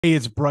Hey,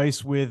 it's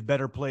Bryce with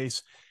Better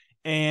Place.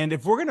 And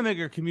if we're going to make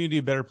our community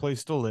a better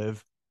place to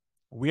live,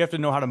 we have to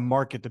know how to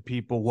market to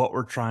people what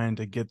we're trying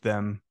to get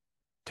them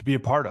to be a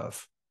part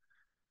of.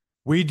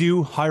 We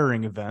do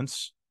hiring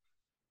events,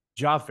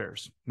 job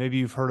fairs. Maybe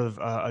you've heard of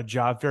a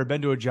job fair,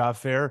 been to a job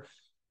fair.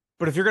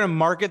 But if you're going to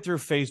market through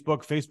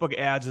Facebook, Facebook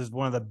ads is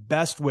one of the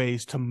best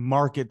ways to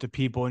market to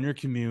people in your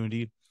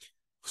community,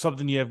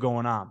 something you have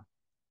going on.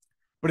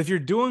 But if you're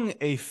doing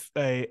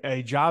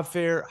a job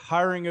fair,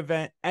 hiring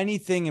event,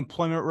 anything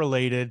employment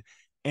related,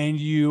 and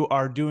you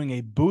are doing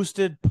a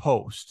boosted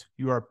post,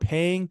 you are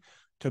paying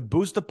to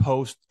boost a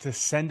post to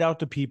send out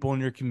to people in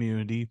your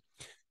community,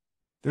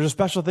 there's a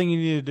special thing you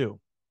need to do.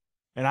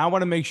 And I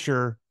want to make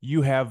sure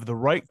you have the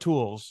right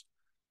tools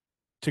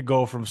to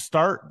go from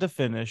start to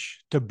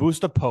finish to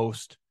boost a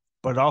post,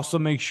 but also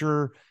make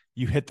sure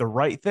you hit the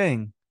right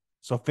thing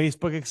so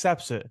Facebook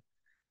accepts it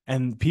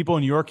and people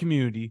in your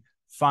community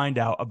find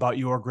out about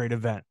your great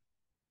event.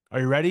 Are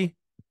you ready?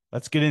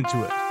 Let's get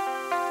into it.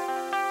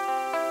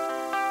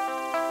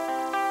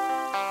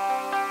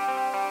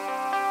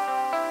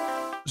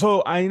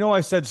 So I know I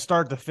said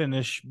start to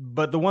finish,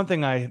 but the one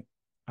thing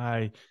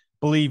I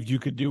believed you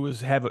could do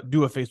is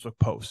do a Facebook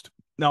post.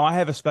 Now I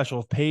have a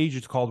special page.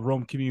 It's called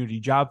Rome Community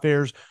Job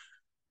Fairs.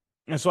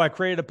 And so I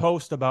created a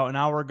post about an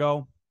hour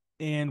ago.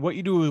 And what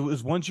you do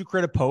is once you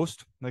create a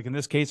post, like in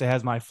this case, it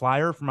has my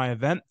flyer for my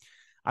event.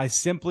 I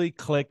simply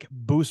click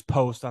boost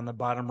post on the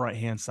bottom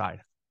right-hand side.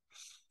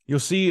 You'll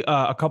see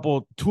a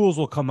couple tools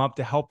will come up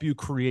to help you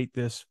create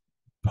this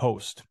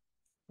post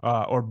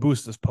or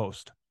boost this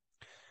post.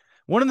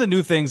 One of the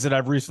new things that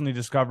I've recently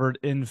discovered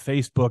in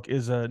Facebook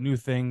is a new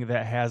thing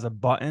that has a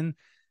button.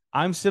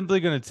 I'm simply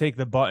going to take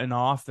the button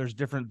off. There's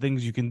different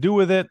things you can do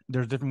with it.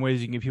 There's different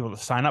ways you can get people to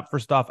sign up for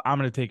stuff. I'm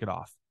going to take it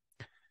off.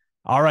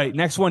 All right,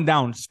 next one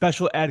down,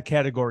 special ad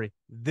category.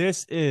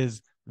 This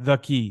is the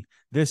key.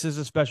 This is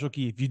a special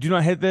key. If you do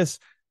not hit this,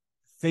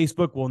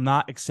 Facebook will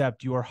not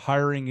accept your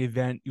hiring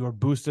event, your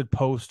boosted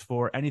post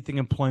for anything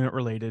employment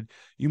related.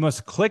 You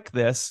must click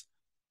this.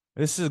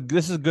 This is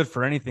good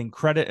for anything: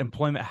 credit,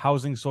 employment,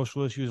 housing,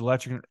 social issues,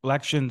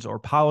 elections, or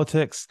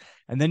politics.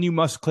 And then you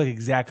must click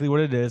exactly what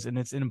it is, and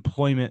it's an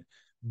employment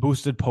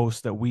boosted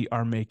post that we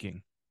are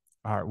making.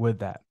 All right, with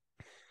that.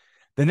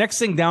 The next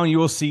thing down you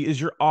will see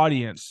is your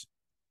audience.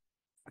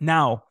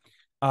 Now,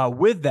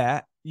 with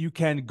that, you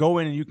can go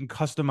in and you can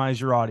customize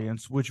your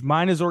audience, which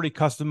mine is already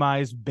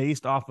customized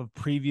based off of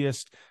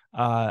previous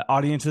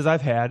audiences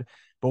I've had.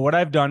 But what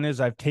I've done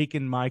is I've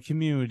taken my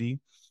community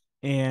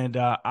and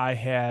I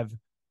have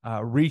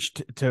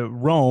reached to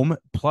Rome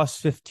plus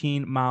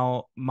 15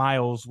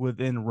 miles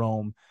within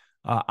Rome.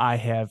 I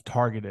have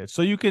targeted.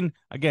 So you can,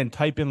 again,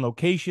 type in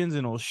locations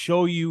and it'll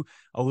show you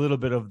a little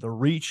bit of the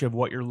reach of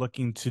what you're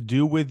looking to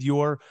do with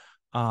your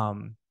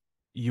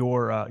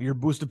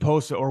boosted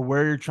posts or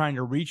where you're trying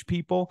to reach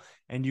people,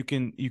 and you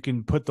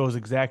can put those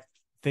exact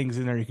things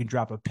in there. You can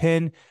drop a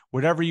pin,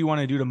 whatever you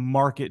want to do to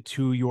market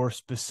to your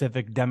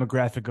specific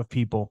demographic of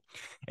people.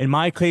 In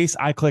my case,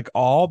 I click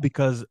all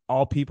because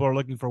all people are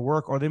looking for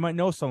work, or they might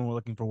know someone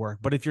looking for work.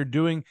 But if you're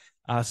doing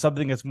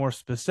something that's more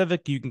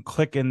specific, you can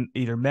click in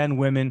either men,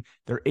 women,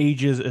 their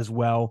ages as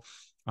well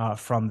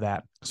from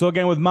that. So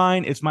again, with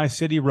mine, it's my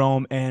city,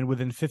 Rome, and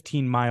within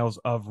 15 miles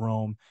of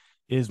Rome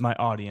is my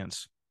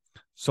audience.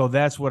 So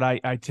that's what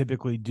I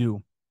typically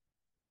do.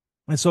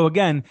 And so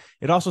again,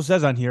 it also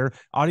says on here,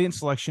 audience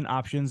selection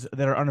options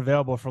that are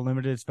unavailable for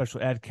limited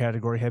special ad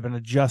category have been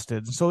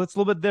adjusted. So it's a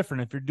little bit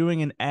different. If you're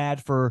doing an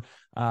ad for,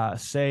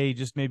 say,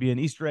 just maybe an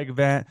Easter egg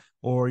event,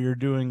 or you're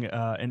doing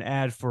an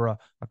ad for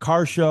a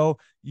car show,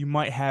 you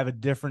might have a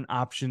different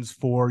options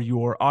for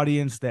your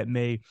audience that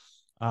may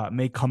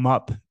come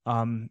up,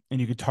 and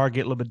you could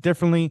target a little bit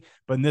differently.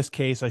 But in this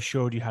case, I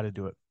showed you how to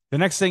do it. The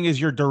next thing is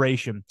your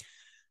duration.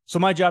 So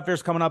my job fair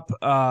is coming up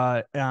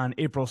on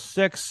April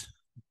 6th,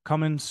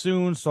 coming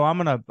soon. So I'm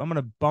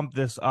gonna bump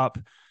this up,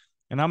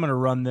 and I'm gonna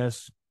run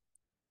this.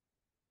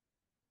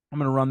 I'm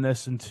gonna run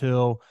this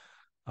until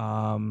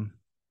not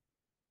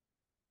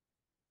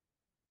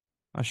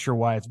sure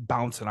why it's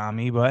bouncing on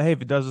me, but hey,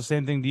 if it does the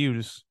same thing to you,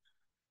 just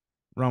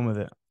run with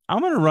it. I'm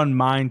gonna run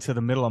mine to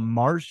the middle of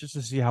March just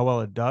to see how well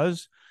it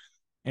does,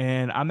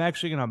 and I'm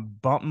actually gonna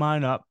bump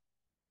mine up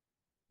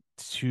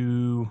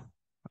to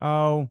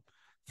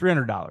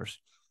 $300.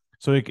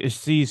 So it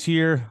sees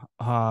here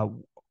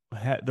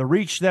the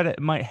reach that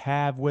it might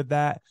have with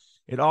that.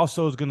 It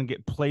also is going to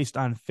get placed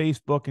on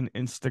Facebook and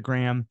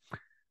Instagram,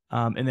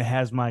 and it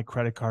has my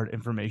credit card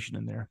information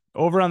in there.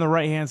 Over on the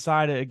right-hand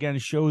side, it again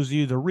shows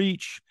you the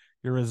reach,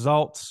 your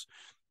results,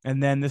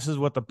 and then this is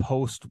what the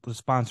post, the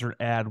sponsored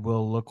ad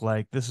will look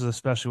like. This is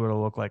especially what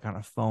it'll look like on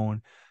a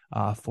phone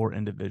for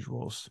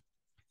individuals.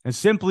 And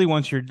simply,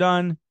 once you're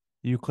done,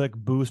 you click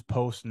Boost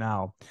Post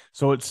Now.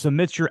 So it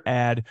submits your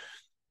ad.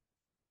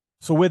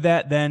 So with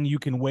that, then you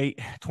can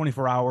wait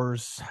 24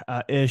 hours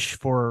ish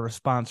for a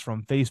response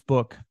from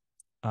Facebook.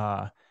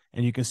 And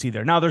you can see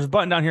there. Now there's a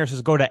button down here that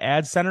says go to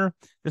Ad Center.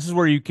 This is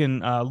where you can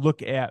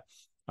look at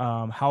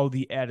how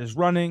the ad is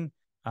running,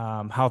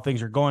 how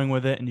things are going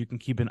with it, and you can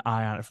keep an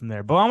eye on it from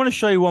there. But I want to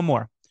show you one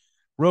more.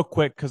 real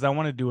quick because I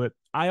want to do it.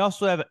 I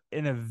also have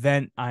an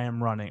event I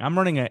am running. I'm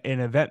running an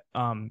event.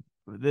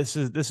 This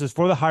is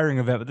for the hiring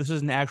event, but this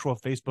is an actual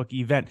Facebook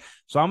event.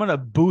 So I'm gonna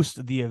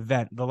boost the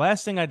event. The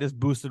last thing I just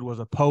boosted was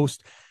a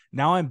post.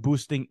 Now I'm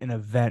boosting an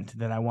event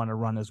that I want to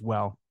run as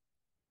well.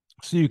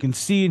 So you can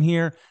see in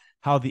here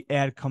how the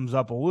ad comes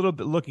up a little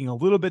bit, looking a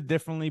little bit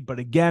differently. But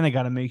again, I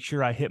got to make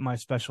sure I hit my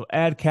special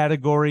ad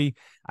category.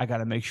 I got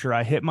to make sure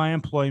I hit my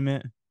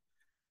employment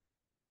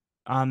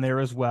on there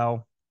as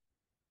well.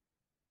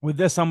 With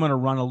this, I'm going to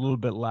run a little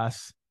bit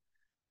less.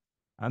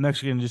 I'm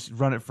actually going to just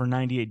run it for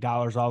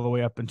 $98 all the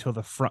way up until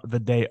the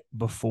day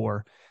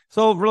before.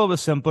 So a little bit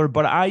simpler,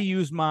 but I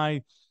use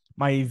my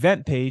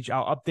event page.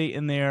 I'll update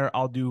in there.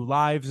 I'll do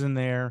lives in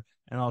there,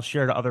 and I'll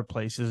share to other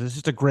places.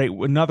 It's just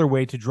another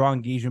way to draw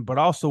engagement, but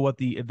also what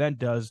the event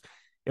does,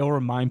 it'll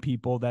remind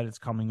people that it's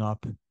coming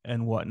up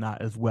and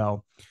whatnot as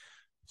well.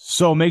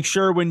 So make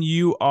sure when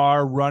you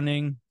are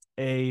running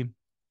a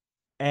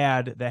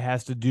ad that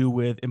has to do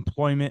with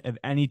employment of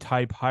any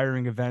type,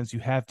 hiring events, you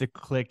have to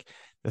click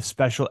the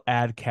special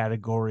ad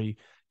category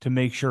to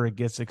make sure it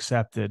gets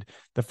accepted.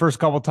 The first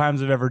couple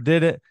times I've ever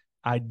did it,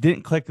 I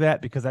didn't click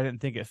that because I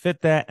didn't think it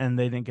fit that and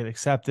they didn't get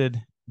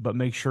accepted, but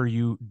make sure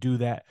you do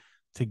that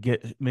to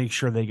make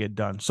sure they get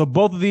done. So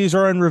both of these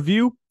are in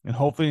review, and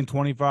hopefully in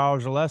 24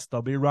 hours or less,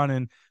 they'll be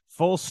running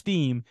full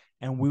steam,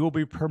 and we will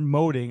be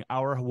promoting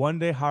our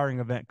one-day hiring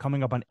event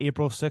coming up on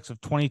April 6th of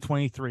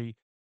 2023.